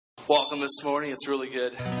welcome this morning. It's really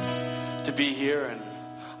good to be here, and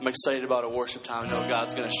I'm excited about our worship time. I know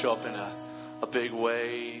God's going to show up in a big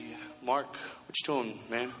way. Mark, what you doing,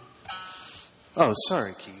 man? Oh,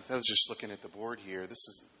 sorry, Keith. I was just looking at the board here. This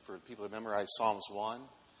is for people that memorize Psalms 1.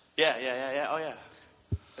 Yeah. Oh, yeah.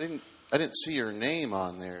 I didn't see your name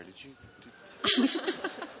on there.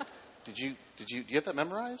 Did you? Do you have that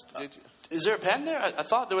memorized? Is there a pen there? I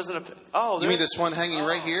thought there wasn't a pen. Oh, you mean this one hanging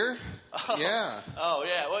right here? Oh. Yeah. Oh,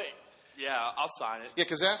 yeah. Wait. Yeah, I'll sign it. Yeah,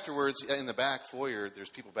 because afterwards, in the back foyer,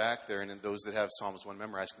 there's people back there, and those that have Psalms 1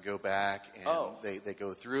 memorized can go back, and they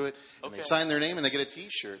go through it, and they sign their name, and they get a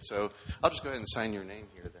T-shirt. So I'll just go ahead and sign your name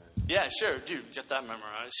here then. Yeah, sure. Dude, get that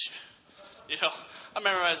memorized. You know, I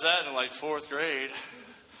memorized that in like 4th grade.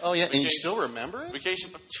 Oh, yeah, and you still remember it?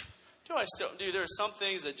 Vacation. Dude, there are some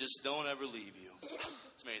things that just don't ever leave you.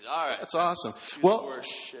 It's amazing. All right. That's awesome. Well,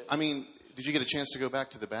 I mean, did you get a chance to go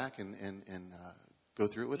back to the back and go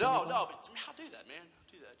through it with No, anybody? but I'll do that, man.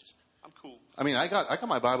 I'll do that. I'm cool. I mean, I got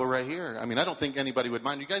my Bible right here. I mean, I don't think anybody would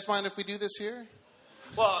mind. You guys mind if we do this here?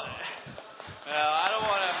 Well, I don't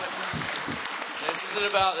want to. This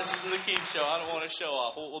isn't the Keith show. I don't want to show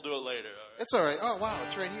off. We'll do it later. All right? It's all right. Oh, wow,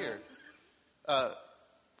 it's right here.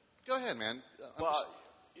 Go ahead, man.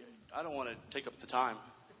 I don't want to take up the time.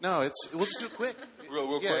 No, we'll just do it quick. Real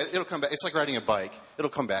quick. Yeah, it'll come back. It's like riding a bike. It'll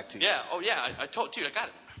come back to you. Yeah. Oh, yeah. I told you. I got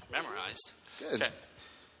it memorized. Good. Okay.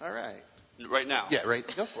 All right. Right now. Yeah, right.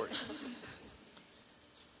 Go for it.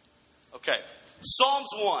 Okay. Psalms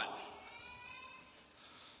 1.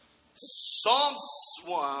 Psalms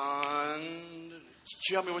 1. Could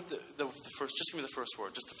you help me with the first? Just give me the first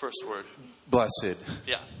word. Just the first word. Blessed.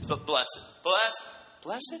 Yeah. Blessed.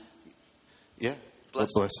 Blessed? Yeah.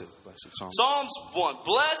 Blessed. Blessed Psalms. Psalms 1.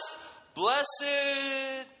 Blessed. The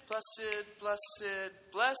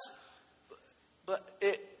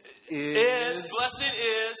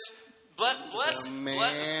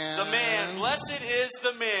man. Blessed is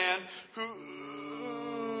the man who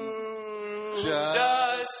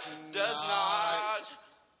does not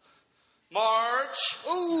march.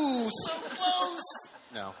 Ooh, so close.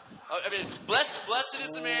 No. I mean, blessed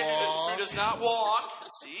is the man who does not walk.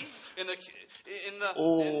 See, in the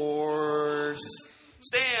or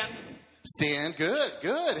stand. Stand.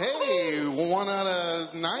 Good. Hey, 1 out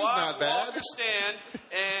of 9's not bad. Walk or stand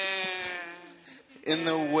in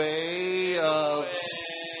the way of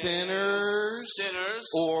sinners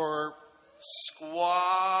or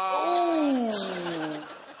squat. Ooh.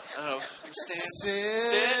 I don't know.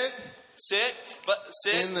 Sit.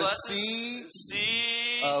 In the seat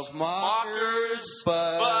of mockers,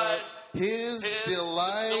 but his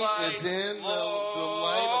delight is in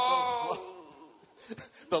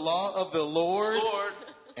the law of the Lord.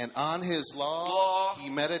 And on his law he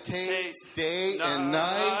meditates day and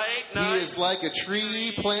night. He is like a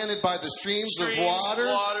tree planted by the streams of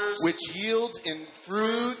waters, which yields in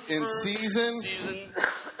fruit in season.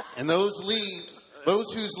 And those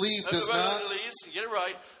whose leaf does not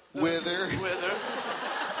wither.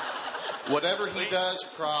 Whatever he does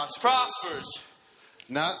prospers.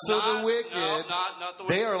 Not the wicked. Not the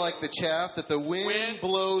wicked. They are like the chaff that the wind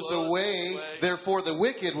blows away. Therefore the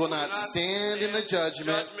wicked will not stand in the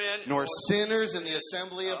judgment, nor sinners in the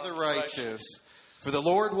assembly of the righteous. For the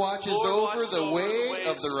Lord watches over the way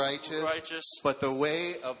of the righteous, but the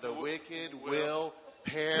way of the wicked will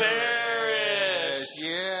perish.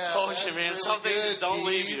 Yeah. Told you, man. Some things just don't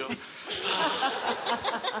leave you.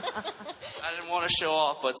 I didn't want to show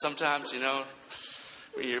off, but sometimes, when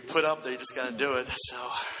you're put up there, you just got to do it. So,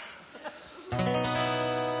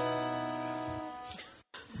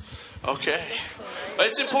 okay. But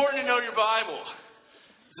it's important to know your Bible.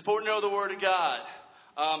 It's important to know the Word of God.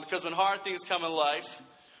 Because when hard things come in life,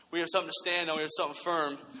 we have something to stand on. We have something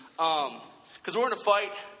firm. Because we're in a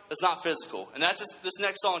fight that's not physical. And that's this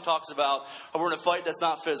next song talks about how we're in a fight that's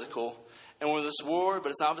not physical. And we're in this war, but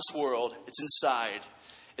it's not this world. It's inside.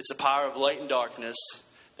 It's the power of light and darkness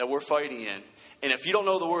that we're fighting in. And if you don't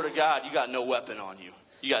know the Word of God, you got no weapon on you.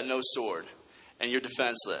 You got no sword. And you're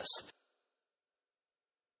defenseless.